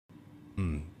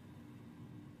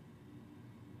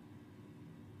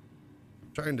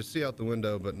Trying to see out the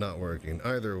window, but not working.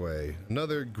 Either way,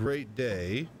 another great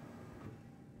day,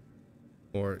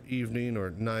 or evening,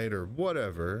 or night, or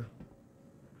whatever,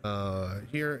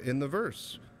 here in the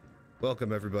verse.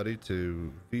 Welcome everybody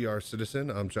to VR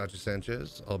Citizen. I'm Chachi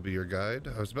Sanchez. I'll be your guide.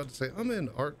 I was about to say, I'm in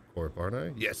Art Corp, aren't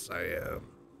I? Yes, I am.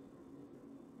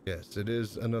 Yes, it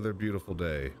is another beautiful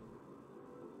day.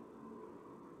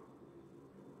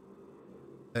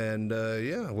 And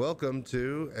yeah, welcome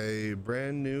to a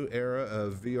brand new era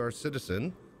of VR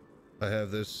Citizen. I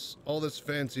have all this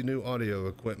fancy new audio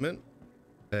equipment,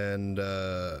 and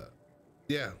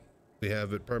yeah, we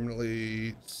have it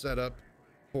permanently set up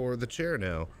for the chair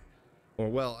now. Or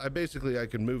well, I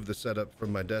can move the setup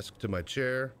from my desk to my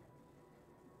chair.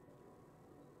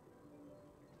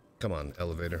 Come on,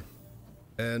 elevator.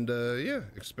 And yeah,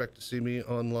 expect to see me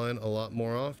online a lot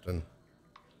more often.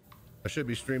 I should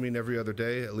be streaming every other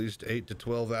day, at least 8 to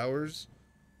 12 hours,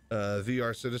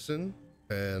 VR Citizen,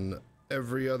 and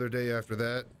every other day after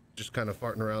that, just kind of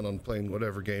farting around on playing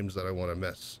whatever games that I want to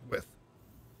mess with.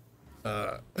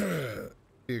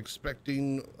 Be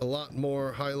expecting a lot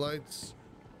more highlights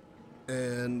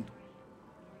and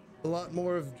a lot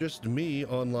more of just me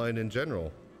online in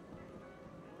general.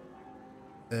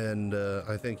 And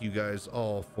I thank you guys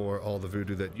all for all the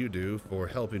voodoo that you do for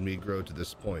helping me grow to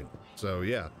this point. So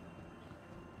yeah.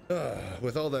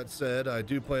 With all that said, I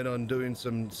do plan on doing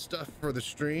some stuff for the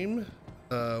stream.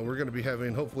 We're going to be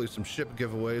having hopefully some ship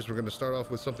giveaways. We're going to start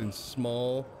off with something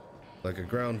small, like a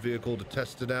ground vehicle to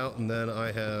test it out, and then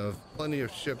I have plenty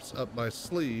of ships up my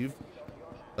sleeve.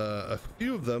 A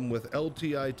few of them with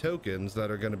LTI tokens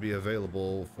that are going to be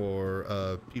available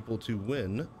for people to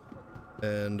win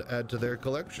and add to their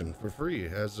collection for free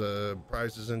as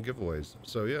prizes and giveaways.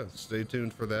 So yeah, stay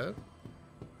tuned for that.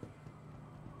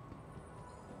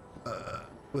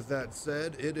 With that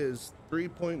said, it is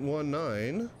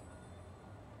 3.19.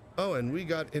 Oh, and we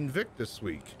got Invictus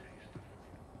week.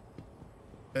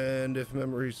 And if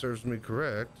memory serves me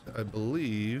correct, I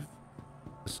believe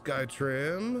the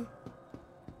Skytram.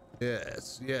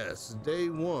 Yes, day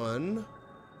one.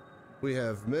 We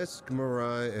have MISC,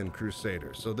 Mirai, and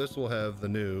Crusader. So this will have the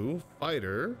new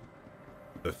fighter,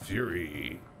 the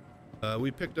Fury.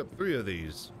 We picked up 3 of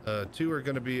these. 2 are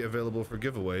going to be available for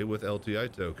giveaway with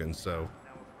LTI tokens. So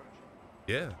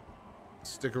yeah,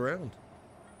 stick around.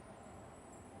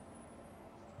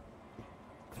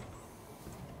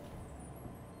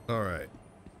 All right,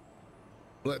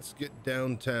 let's get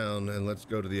downtown and let's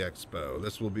go to the Expo.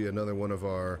 This will be another one of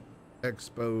our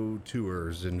Expo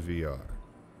tours in VR.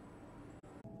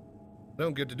 I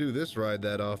don't get to do this ride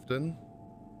that often.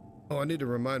 Oh, I need to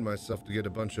remind myself to get a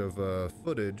bunch of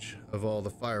footage of all the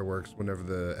fireworks whenever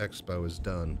the Expo is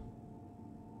done.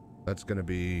 That's going to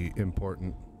be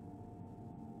important.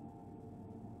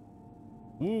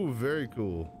 Ooh, very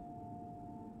cool.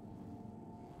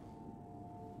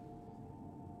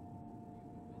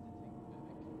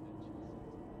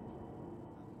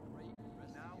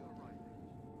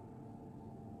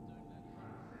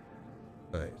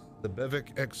 Nice. The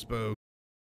Bevic Expo.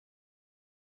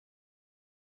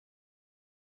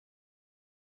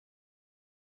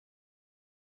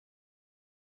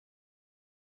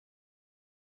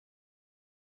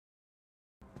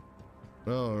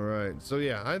 All right, so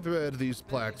yeah, I've read these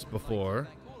plaques before.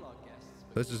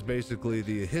 This is basically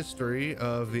the history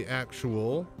of the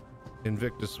actual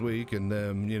Invictus week and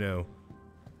them, you know,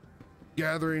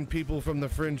 gathering people from the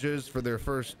fringes for their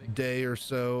first day or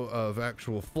so of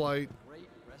actual flight.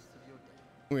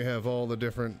 We have all the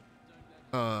different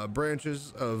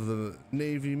branches of the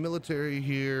Navy military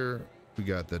here. We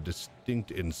got the distinct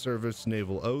in service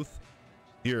naval oath.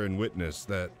 Hear and witness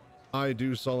that I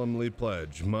do solemnly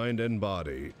pledge, mind and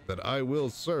body, that I will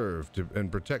serve to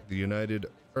and protect the United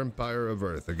Empire of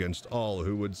Earth against all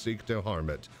who would seek to harm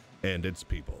it and its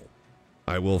people.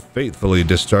 I will faithfully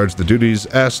discharge the duties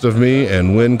asked of me,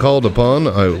 and when called upon,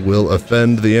 I will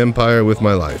offend the Empire with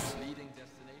my life.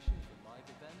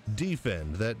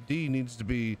 Defend. That D needs to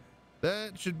be,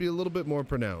 that should be a little bit more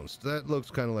pronounced. That looks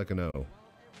kind of like an O.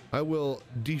 I will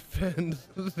defend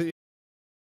the...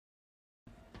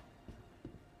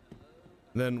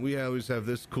 Then we always have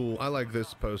this cool, I like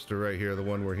this poster right here, the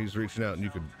one where he's reaching out and you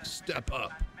can step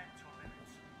up.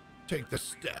 Take the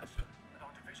step.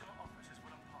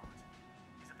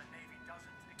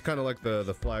 It's kind of like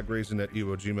the flag raising at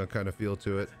Iwo Jima kind of feel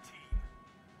to it.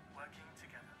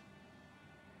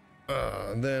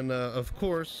 Then, of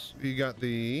course, you got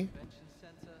the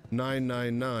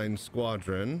 999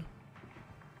 squadron.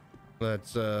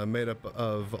 That's made up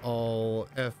of all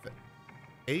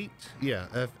F8, yeah,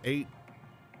 F8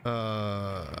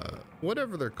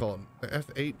 whatever they're called,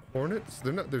 F8 Hornets.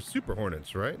 They're Super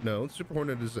Hornets, right? No, Super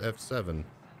Hornet is F7.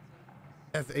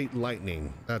 F8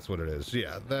 Lightning, that's what it is.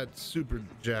 Yeah, that super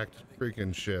jacked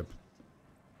freaking ship.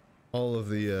 All of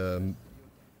the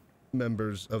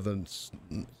members of the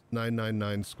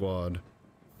 999 squad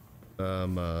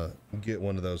get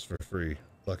one of those for free.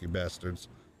 Lucky bastards.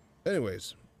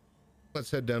 Anyways, let's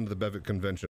head down to the Bevic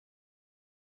convention.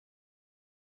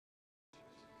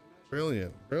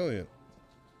 Brilliant, brilliant.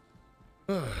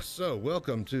 So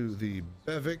welcome to the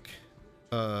Bevic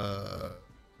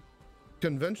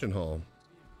convention hall.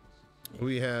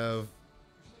 We have,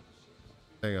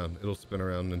 hang on, it'll spin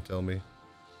around and tell me.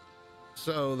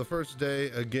 So the first day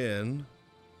again,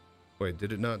 wait,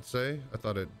 did it not say? I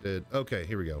thought it did. Okay,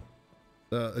 here we go.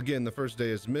 Again, the first day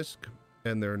is MISC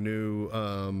and their new,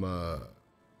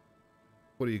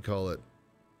 what do you call it?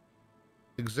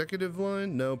 Executive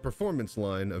line? No, performance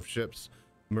line of ships.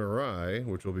 Mirai,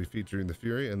 which will be featuring the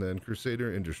Fury, and then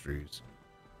Crusader Industries.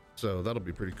 So that'll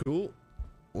be pretty cool.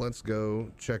 Let's go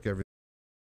check everything.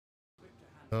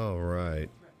 All right.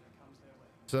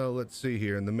 So let's see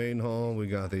here. In the main hall, we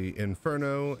got the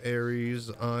Inferno,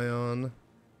 Ares, Ion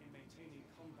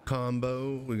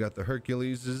combo. We got the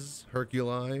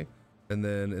Herculi, and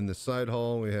then in the side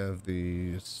hall we have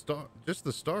the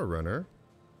Star Runner.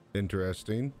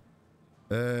 Interesting.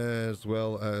 As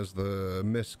well as the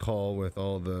MISC hall with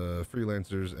all the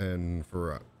freelancers and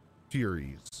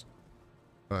Furies.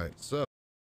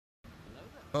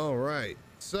 All right.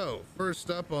 So first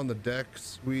up on the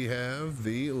decks we have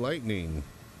the Lightning,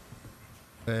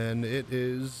 and it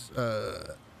is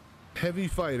Heavy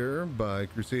Fighter by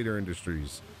Crusader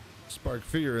Industries. Spark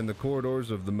fear in the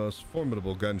corridors of the most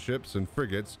formidable gunships and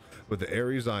frigates with the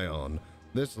Ares Ion.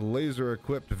 This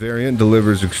laser-equipped variant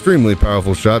delivers extremely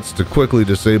powerful shots to quickly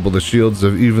disable the shields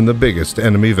of even the biggest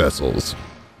enemy vessels.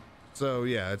 So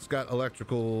yeah, it's got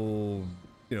electrical,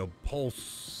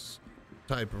 pulse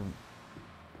type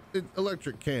of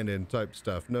electric cannon type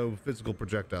stuff. No physical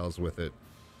projectiles with it.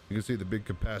 You can see the big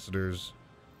capacitors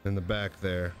in the back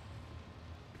there.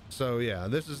 So yeah,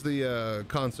 this is the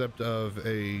concept of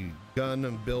a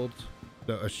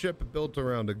ship built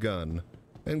around a gun,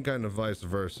 and kind of vice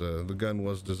versa. The gun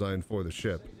was designed for the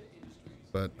ship.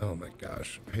 But oh my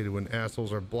gosh, I hate it when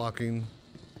assholes are blocking.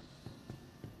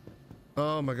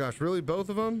 Oh my gosh, really, both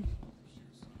of them?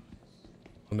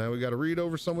 Well, now we got to read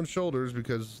over someone's shoulders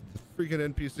because the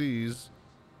freaking NPCs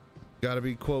got to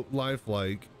be, quote,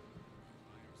 lifelike.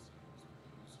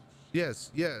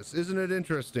 Yes, isn't it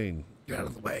interesting? Get out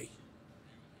of the way.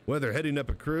 Whether heading up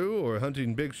a crew or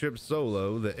hunting big ships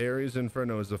solo, the Ares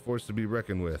Inferno is a force to be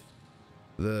reckoned with.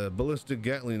 The ballistic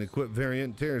Gatling equipped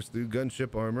variant tears through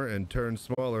gunship armor and turns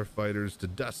smaller fighters to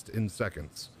dust in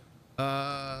seconds.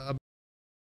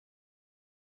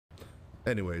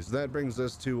 Anyways, that brings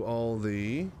us to all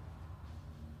the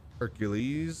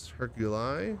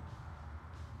Herculi.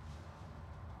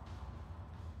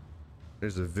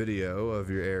 There's a video of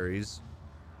your Ares.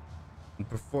 In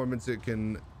performance, it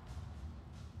can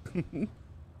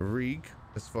reek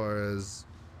as far as,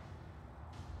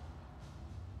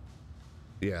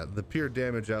 yeah, the pure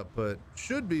damage output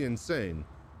should be insane.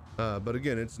 But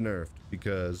again, it's nerfed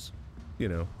because,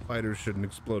 fighters shouldn't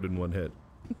explode in one hit.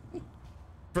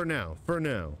 For now.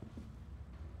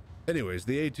 Anyways,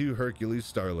 the A2 Hercules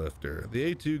Starlifter.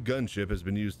 The A2 gunship has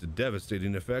been used to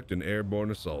devastating effect in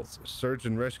airborne assaults, search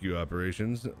and rescue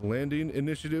operations, landing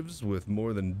initiatives with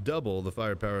more than double the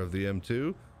firepower of the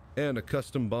M2, and a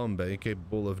custom bomb bay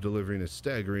capable of delivering a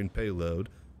staggering payload.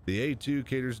 The A2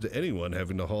 caters to anyone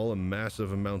having to haul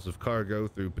massive amounts of cargo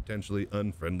through potentially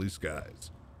unfriendly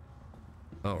skies.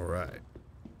 All right.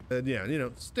 And yeah,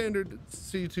 standard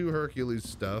C2 Hercules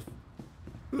stuff.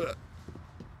 Ugh.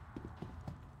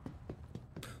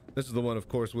 This is the one, of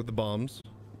course, with the bombs.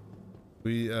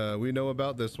 We know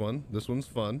about this one. This one's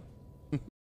fun.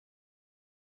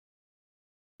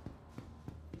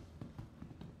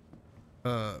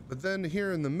 But then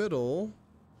here in the middle,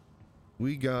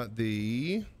 we got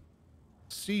the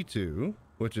C2,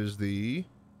 which is the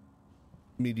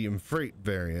medium freight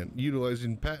variant,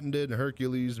 utilizing patented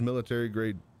Hercules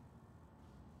military-grade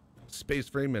space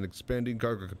frame and expanding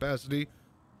cargo capacity,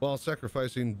 while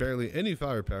sacrificing barely any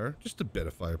firepower, just a bit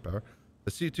of firepower.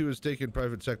 The C2 has taken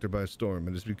private sector by storm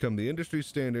and has become the industry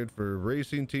standard for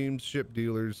racing teams, ship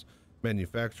dealers,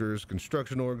 manufacturers,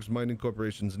 construction orgs, mining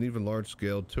corporations, and even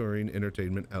large-scale touring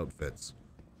entertainment outfits.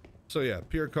 So yeah,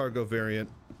 pure cargo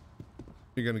variant.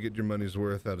 You're gonna get your money's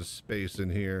worth out of space in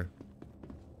here.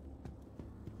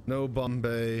 No bomb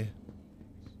bay,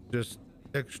 just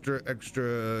extra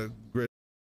grid.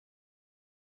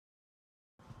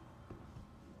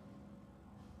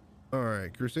 All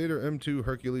right, Crusader M2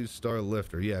 Hercules Star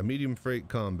Lifter. Yeah, medium freight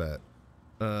combat.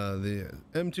 The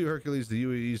M2 Hercules, the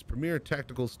UAE's premier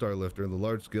tactical star lifter, the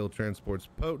large-scale transport's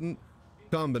potent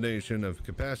combination of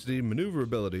capacity,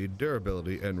 maneuverability,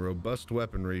 durability, and robust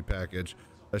weaponry package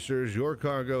assures your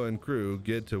cargo and crew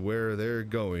get to where they're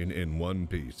going in one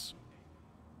piece.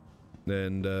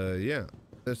 And yeah,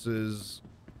 this is,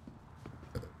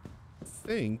 I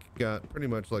think, got pretty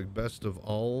much like best of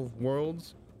all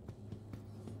worlds.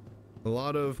 A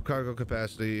lot of cargo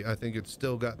capacity. I think it's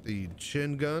still got the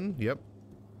chin gun. Yep.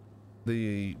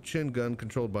 The chin gun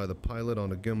controlled by the pilot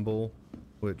on a gimbal,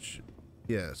 which,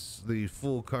 yes, the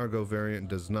full cargo variant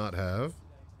does not have.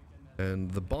 And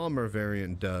the bomber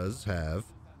variant does have.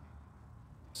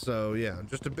 So yeah,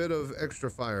 just a bit of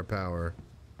extra firepower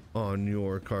on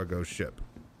your cargo ship.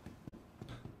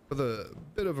 With a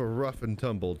bit of a rough and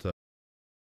tumble to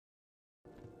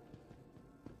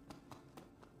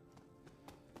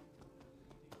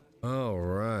all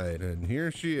right, and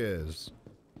here she is.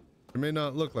 She may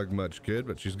not look like much, kid,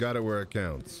 but she's got it where it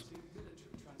counts.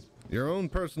 Your own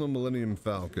personal Millennium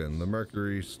Falcon, the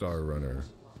Mercury Star Runner.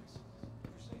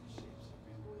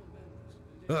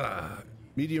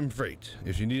 Medium freight.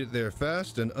 If you need it there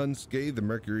fast and unscathed, the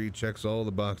Mercury checks all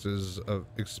the boxes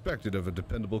expected of a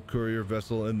dependable courier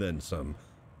vessel and then some.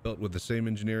 Built with the same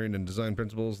engineering and design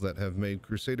principles that have made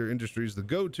Crusader Industries the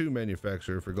go-to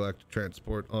manufacturer for galactic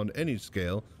transport on any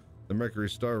scale, the Mercury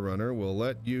Star Runner will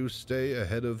let you stay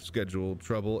ahead of schedule,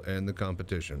 trouble, and the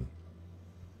competition.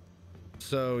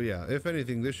 So yeah, if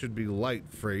anything, this should be light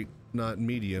freight, not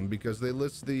medium, because they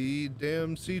list the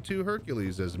damn C2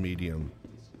 Hercules as medium.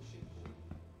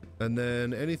 And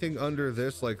then anything under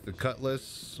this, like the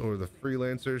Cutlass or the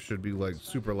Freelancer, should be like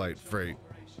super light freight.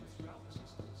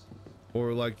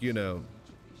 Or like, you know,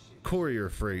 courier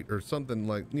freight or something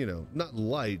like, you know, not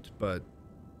light, but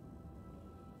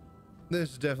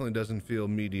this definitely doesn't feel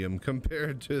medium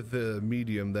compared to the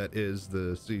medium that is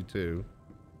the C2.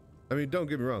 I mean, don't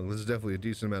get me wrong, this is definitely a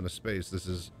decent amount of space. This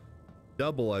is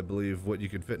double, I believe, what you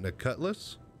could fit in a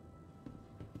Cutlass.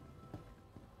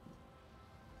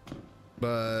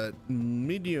 But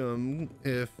medium,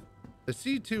 if the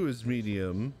C2 is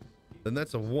medium, then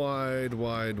that's a wide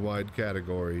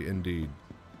category indeed.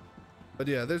 But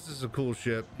yeah, this is a cool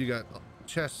ship. You got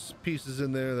chess pieces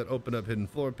in there that open up hidden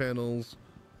floor panels.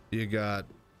 You got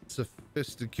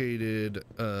sophisticated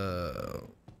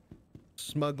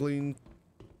smuggling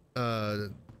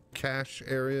cache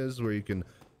areas where you can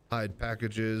hide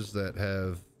packages that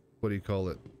have, what do you call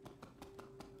it,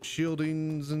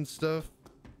 shieldings and stuff.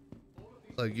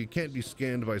 Like, you can't be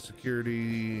scanned by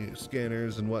security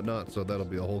scanners and whatnot, so that'll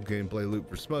be a whole gameplay loop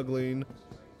for smuggling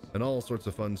and all sorts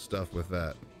of fun stuff with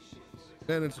that.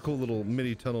 And it's a cool little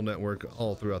mini tunnel network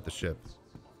all throughout the ship.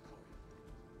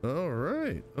 All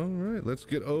right, let's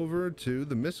get over to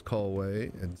the MISC hallway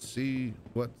and see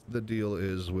what the deal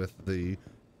is with the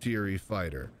Fury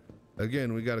Fighter.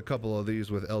 Again, we got a couple of these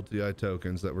with LTI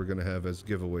tokens that we're going to have as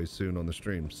giveaways soon on the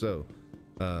stream, so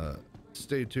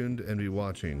stay tuned and be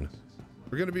watching.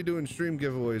 We're going to be doing stream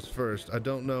giveaways first. I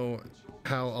don't know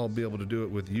how I'll be able to do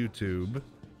it with YouTube.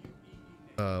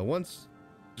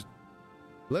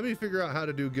 Let me figure out how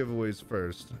to do giveaways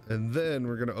first, and then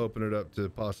we're going to open it up to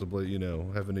possibly, you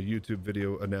know, having a YouTube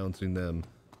video announcing them,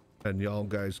 and y'all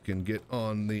guys can get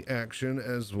on the action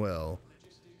as well.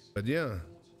 But yeah,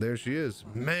 there she is.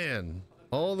 Man,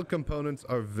 all the components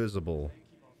are visible.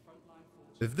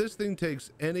 If this thing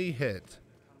takes any hit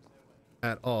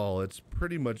at all, it's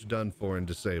pretty much done for and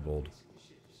disabled.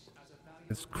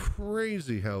 It's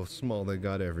crazy how small they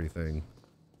got everything.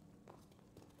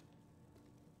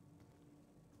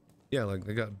 Yeah, like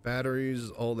they got batteries,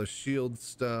 all the shield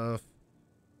stuff.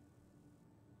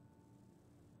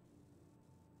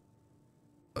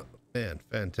 Man,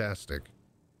 fantastic.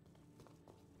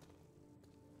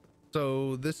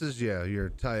 So this is, yeah, your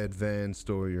TIE Advanced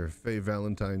or your Faye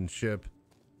Valentine ship,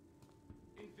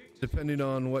 depending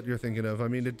on what you're thinking of. I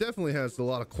mean, it definitely has a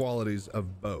lot of qualities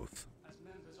of both,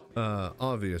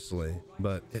 obviously,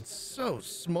 but it's so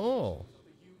small.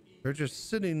 They're just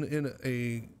sitting in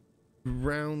a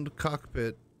round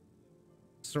cockpit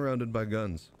surrounded by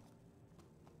guns.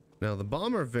 Now the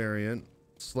bomber variant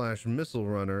 / missile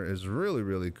runner is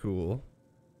really cool.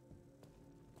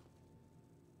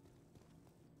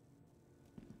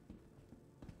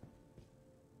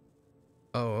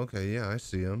 Oh, okay, yeah, I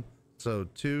see them. So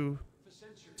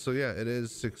yeah, it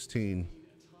is 16.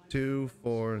 2,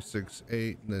 4, 6,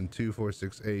 8, and then 2, 4,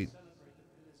 6, 8.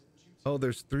 Oh,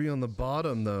 there's 3 on the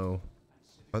bottom though.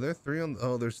 Are there 3 on?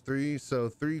 Oh, there's 3. So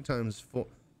 3 times 4.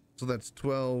 So that's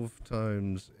 12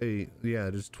 times 8. Yeah,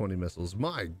 it is 20 missiles.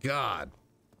 My God,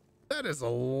 That is a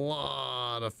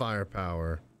lot of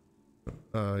firepower.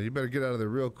 You better get out of there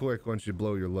real quick once you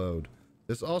blow your load.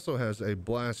 This also has a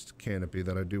blast canopy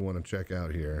that I do want to check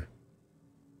out here.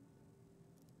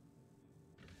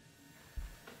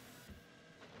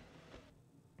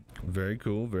 Very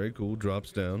cool, very cool.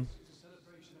 Drops down.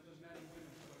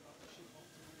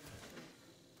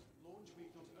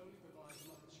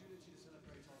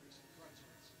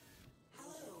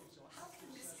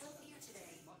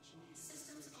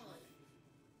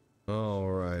 All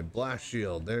right, blast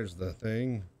shield. There's the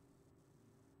thing.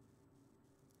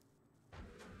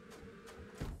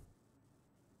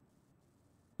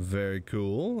 Very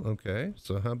cool. Okay,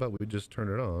 so how about we just turn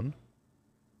it on?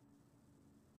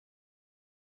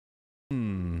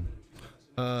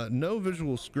 No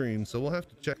visual screen, so we'll have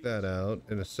to check that out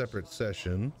in a separate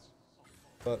session.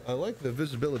 But I like the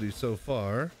visibility so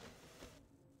far.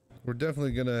 We're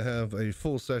definitely gonna have a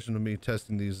full session of me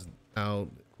testing these out,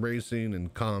 racing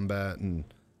and combat, and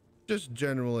just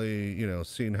generally, you know,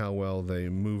 seeing how well they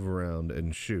move around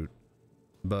and shoot.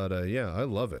 But yeah, I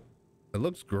love it. It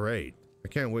looks great. I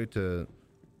can't wait to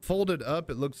fold it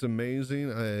up. It looks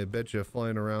amazing. I bet you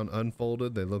flying around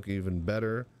unfolded, they look even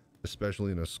better,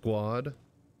 especially in a squad.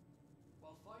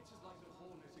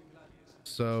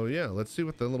 So yeah, let's see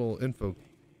what the little info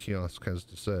kiosk has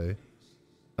to say.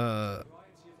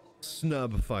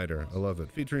 Snub fighter, I love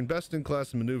it. Featuring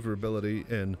best-in-class maneuverability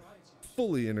and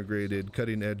fully integrated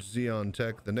cutting-edge Xeon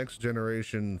tech, the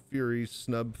next-generation Fury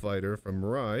snub fighter from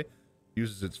Mirai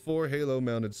uses its four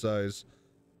Halo-mounted size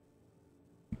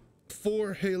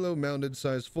 4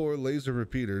 laser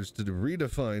repeaters to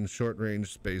redefine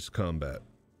short-range space combat.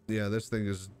 Yeah, this thing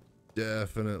is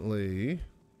definitely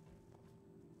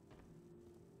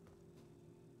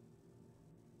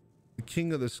the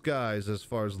king of the skies as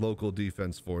far as local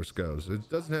defense force goes. It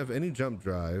doesn't have any jump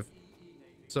drive,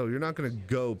 so you're not going to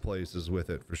go places with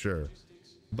it for sure.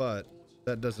 But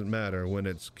that doesn't matter when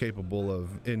it's capable of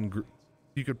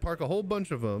you could park a whole bunch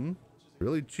of them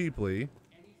really cheaply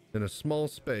in a small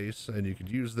space, and you could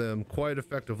use them quite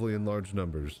effectively in large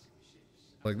numbers.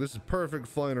 Like, this is perfect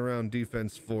flying around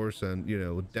defense force and, you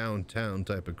know, downtown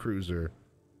type of cruiser.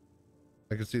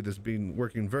 I can see this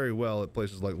working very well at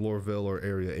places like Lorville or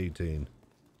Area 18.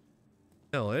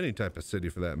 Hell, any type of city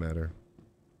for that matter.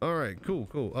 All right, cool,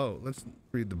 cool. Oh, let's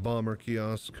read the bomber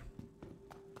kiosk.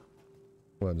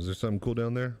 What, is there something cool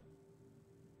down there?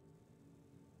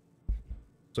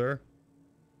 Sir?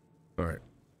 All right.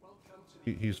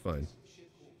 He's fine.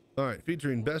 All right,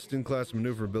 featuring best-in-class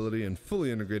maneuverability and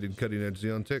fully integrated cutting-edge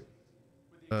Xeon tech.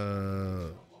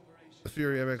 The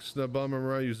Fury MX Snub Bomber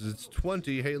Mirai uses its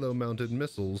 20 Halo-mounted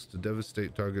missiles to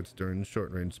devastate targets during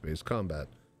short-range space combat.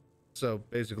 So,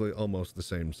 basically, almost the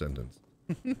same sentence.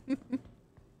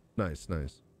 Nice,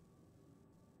 nice.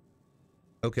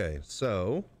 Okay,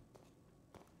 so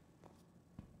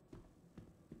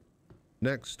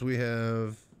next we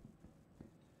have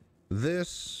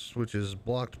this, which is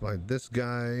blocked by this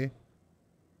guy.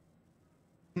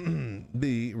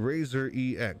 The Razor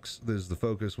EX. This is the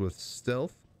focus with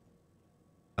stealth.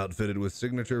 Outfitted with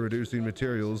signature reducing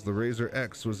materials, the Razor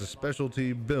X was a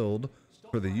specialty build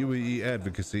for the UAE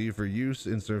advocacy for use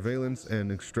in surveillance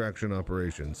and extraction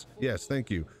operations. Yes, thank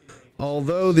you.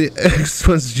 Although the X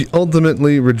was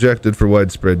ultimately rejected for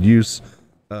widespread use,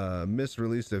 MISC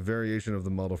released a variation of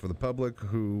the model for the public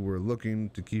who were looking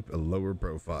to keep a lower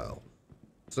profile.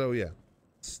 So yeah,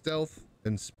 stealth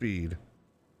and speed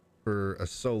for a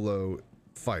solo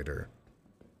fighter.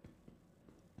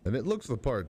 And it looks the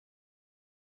part.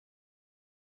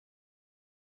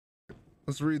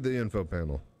 Let's read the info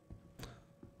panel.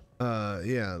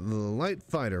 Yeah, the light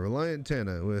fighter, reliant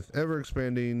antenna with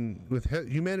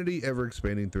humanity ever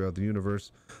expanding throughout the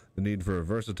universe. The need for a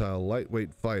versatile,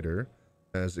 lightweight fighter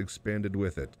has expanded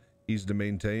with it. Easy to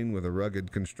maintain with a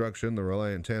rugged construction, the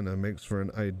reliant antenna makes for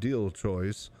an ideal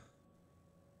choice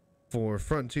for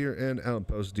frontier and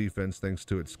outpost defense thanks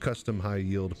to its custom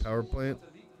high-yield power plant,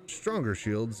 stronger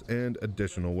shields, and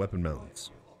additional weapon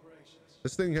mounts.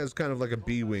 This thing has kind of like a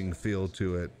B-wing feel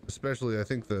to it, especially I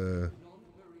think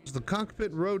does the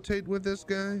cockpit rotate with this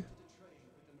guy?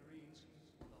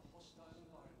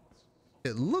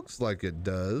 It looks like it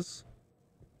does.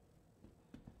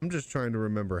 I'm just trying to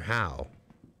remember how.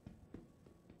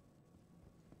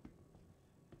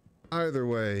 Either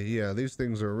way, yeah, these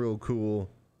things are real cool.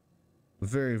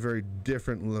 Very, very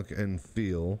different look and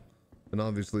feel. And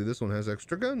obviously this one has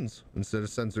extra guns instead of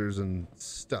sensors and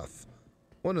stuff.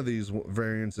 One of these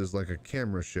variants is like a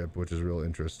camera ship, which is real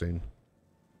interesting.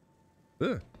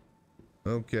 Ugh.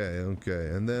 Okay, okay.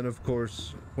 And then, of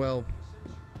course, well,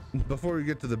 before we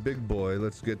get to the big boy,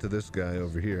 let's get to this guy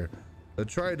over here. The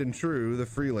tried and true, the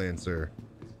Freelancer.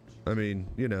 I mean,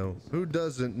 you know, who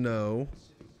doesn't know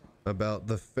about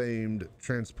the famed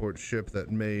transport ship that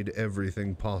made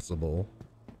everything possible?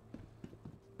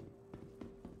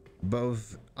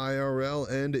 Both IRL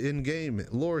and in-game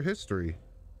lore history.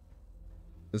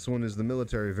 This one is the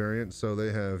military variant, so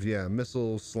they have, yeah,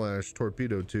 missile slash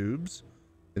torpedo tubes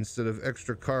instead of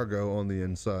extra cargo on the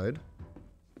inside.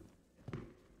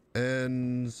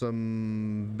 And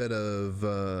some bit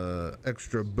of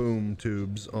extra boom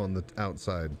tubes on the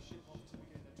outside.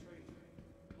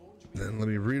 Then let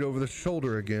me read over the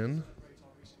shoulder again.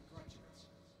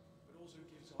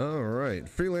 All right,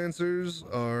 freelancers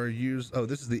are used. Oh,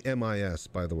 this is the MIS,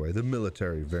 by the way, the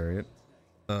military variant.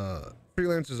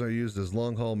 Freelancers are used as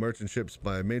long-haul merchant ships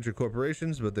by major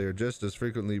corporations, but they are just as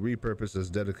frequently repurposed as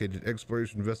dedicated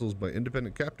exploration vessels by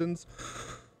independent captains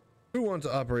who want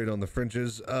to operate on the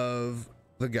fringes of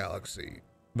the galaxy.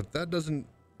 But that doesn't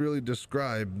really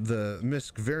describe the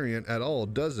MISC variant at all,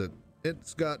 does it?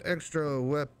 It's got extra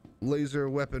laser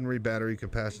weaponry battery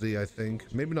capacity, I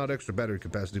think. Maybe not extra battery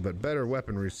capacity, but better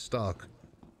weaponry stock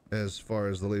as far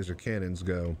as the laser cannons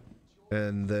go.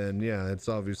 And then, yeah, it's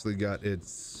obviously got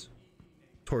its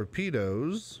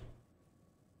torpedoes.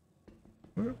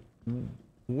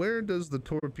 Where does the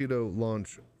torpedo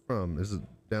launch from? Is it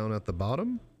down at the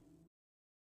bottom?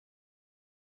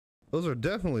 Those are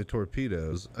definitely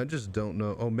torpedoes. I just don't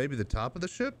know. Oh, maybe the top of the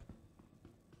ship?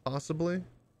 Possibly.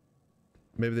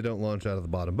 Maybe they don't launch out of the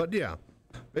bottom. But yeah,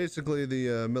 basically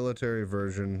the military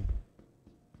version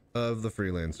of the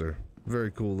Freelancer.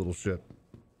 Very cool little ship.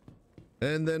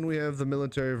 And then we have the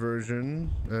military version,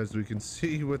 as we can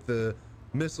see, with the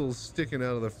missiles sticking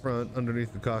out of the front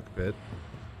underneath the cockpit.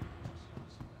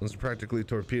 Those are practically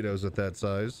torpedoes at that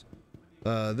size.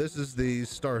 This is the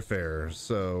Starfarer,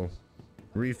 so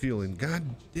refueling. God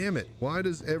damn it. Why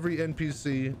does every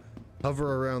NPC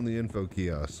hover around the info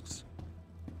kiosks?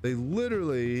 They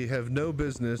literally have no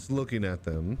business looking at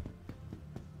them.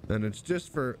 And it's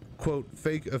just for, quote,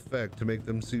 fake effect to make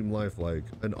them seem lifelike.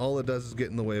 And all it does is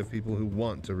get in the way of people who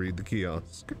want to read the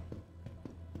kiosk.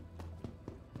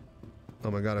 Oh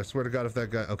my god, I swear to god if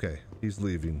that guy... Okay, he's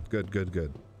leaving. Good, good,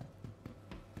 good.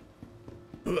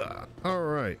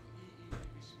 Alright.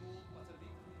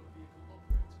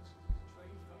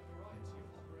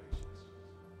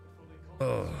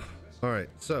 Oh, alright,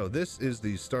 so this is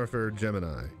the Starfarer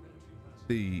Gemini.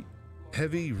 The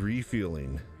heavy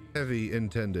refueling. Heavy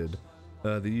intended.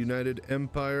 The United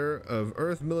Empire of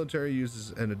Earth military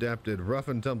uses an adapted rough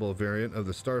and tumble variant of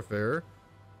the Starfarer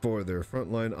for their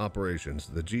frontline operations,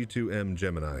 the G2M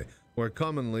Gemini, where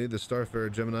commonly the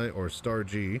Starfarer Gemini, or Star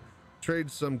G,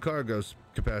 trades some cargo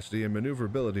capacity and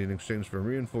maneuverability in exchange for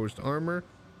reinforced armor,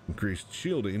 increased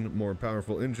shielding, more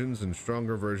powerful engines, and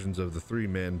stronger versions of the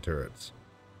three-man turrets.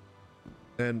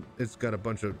 And it's got a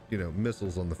bunch of, you know,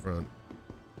 missiles on the front.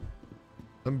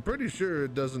 I'm pretty sure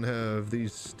it doesn't have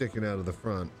these sticking out of the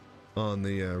front on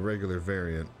the regular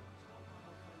variant.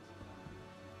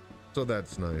 So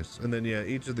that's nice. And then, yeah,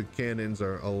 each of the cannons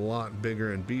are a lot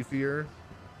bigger and beefier.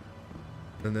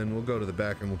 And then we'll go to the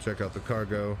back and we'll check out the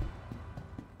cargo.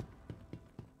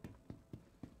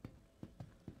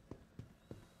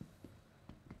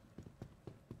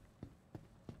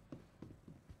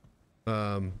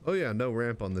 Oh yeah, no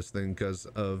ramp on this thing because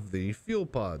of the fuel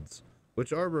pods,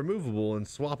 which are removable and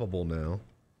swappable now.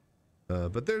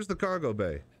 But there's the cargo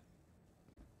bay.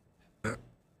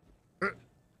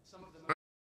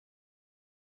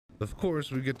 Of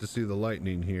course, we get to see the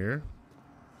Lightning here,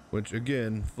 which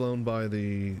again, flown by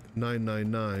the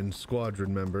 999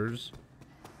 squadron members.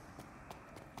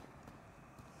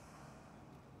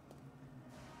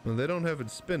 Well, they don't have it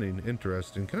spinning.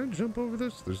 Interesting. Can I jump over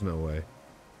this? There's no way.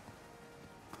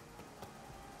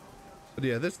 But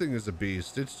yeah, this thing is a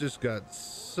beast. It's just got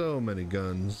so many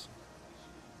guns.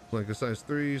 Like a size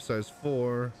 3, size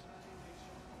 4,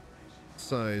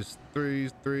 size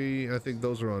 3. I think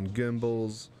those are on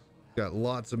gimbals. Got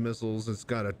lots of missiles. It's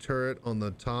got a turret on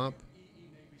the top.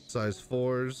 Size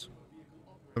 4s.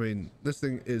 I mean, this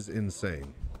thing is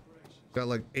insane. Got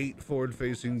like 8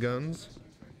 forward-facing guns.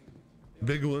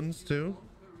 Big ones, too.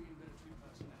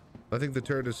 I think the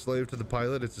turret is slave to the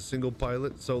pilot. It's a single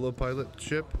pilot, solo pilot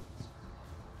ship.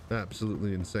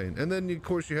 Absolutely insane. And then, of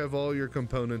course, you have all your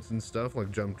components and stuff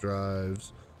like jump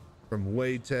drives from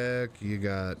Waytech. You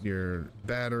got your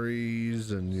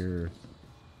batteries and your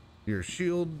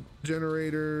shield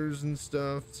generators and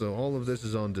stuff. So all of this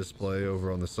is on display over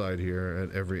on the side here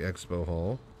at every expo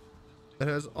hall. It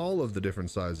has all of the different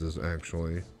sizes,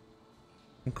 actually,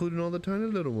 including all the tiny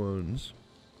little ones.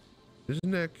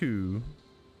 Isn't that cool? You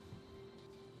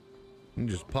can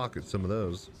just pocket some of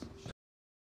those.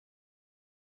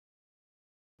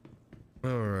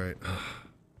 All right.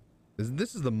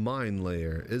 This is the mine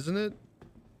layer, isn't it?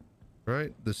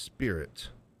 Right? The Spirit.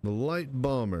 The Light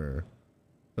Bomber.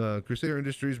 Crusader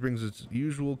Industries brings its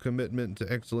usual commitment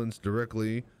to excellence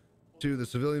directly to the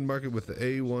civilian market with the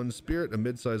A1 Spirit, a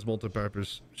mid-sized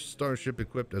multi-purpose starship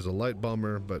equipped as a light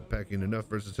bomber, but packing enough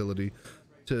versatility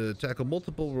to tackle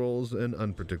multiple roles and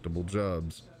unpredictable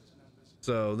jobs.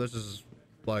 So this is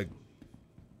like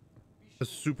a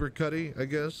super cutty, I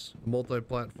guess,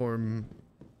 multi-platform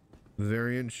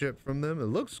variant ship from them. It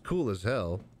looks cool as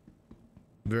hell.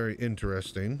 Very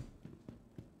interesting.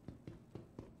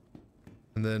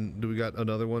 And then do we got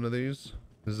another one of these?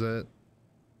 Is that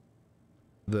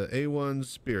the A1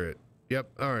 Spirit?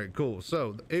 Yep. All right, cool.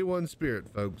 So the A1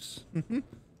 Spirit, folks.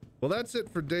 Well, that's it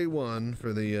for day one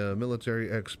for the military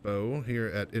expo here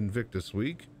at Invictus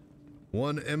Week.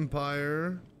 One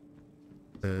empire,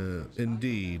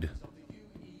 indeed.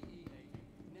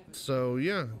 So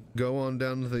yeah, go on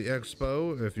down to the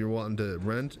expo if you're wanting to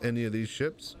rent any of these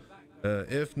ships.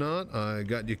 If not, I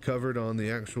got you covered on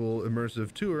the actual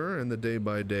immersive tour and the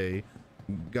day-by-day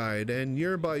guide and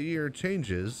year-by-year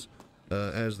changes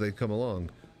as they come along.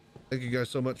 Thank you guys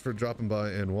so much for dropping by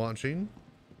and watching.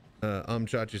 I'm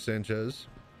Chachi Sanchez,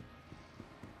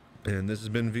 and this has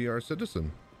been VR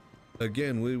Citizen.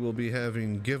 Again, we will be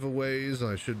having giveaways.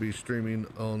 I should be streaming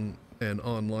on and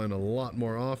online a lot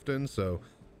more often, so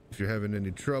if you're having any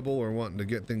trouble or wanting to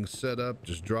get things set up,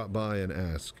 just drop by and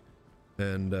ask.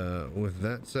 And with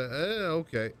that said,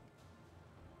 okay.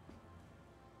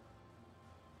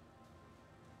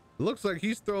 Looks like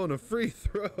he's throwing a free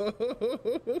throw.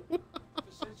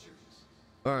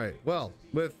 All right, well,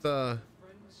 with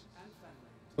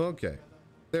okay,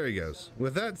 there he goes.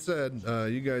 With that said,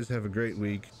 you guys have a great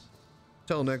week.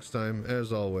 Till next time,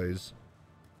 as always,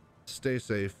 stay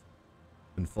safe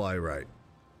and fly right.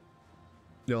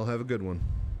 Y'all have a good one.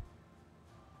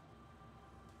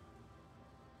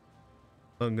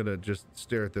 I'm gonna just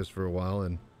stare at this for a while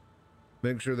and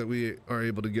make sure that we are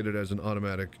able to get it as an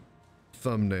automatic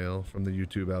thumbnail from the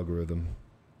YouTube algorithm.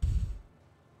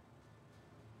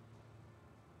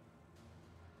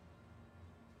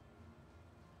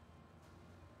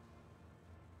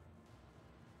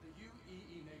 The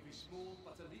UEE Navy's small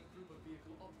but elite group of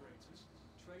vehicle operators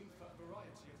train for a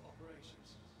variety of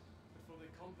operations. Before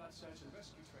their combat search and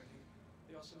rescue training,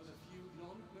 they are some of the few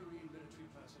non-marine military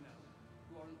personnel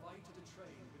who are invited to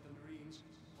train with the Marines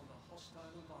on the hostile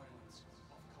environments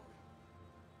of Korea.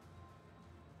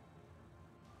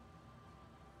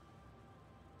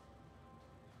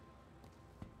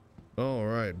 All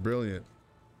right, brilliant.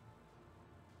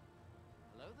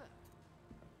 Hello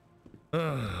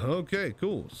there. Okay,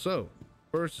 cool. So,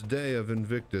 first day of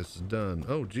Invictus done.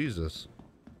 Oh, Jesus.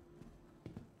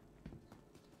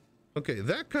 Okay,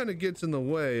 that kind of gets in the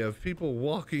way of people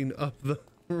walking up the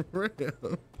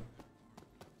ramp.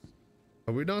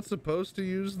 Are we not supposed to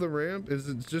use the ramp? Is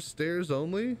it just stairs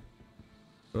only?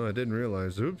 Oh, I didn't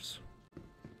realize. Oops.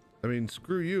 I mean,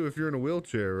 screw you if you're in a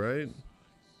wheelchair, right?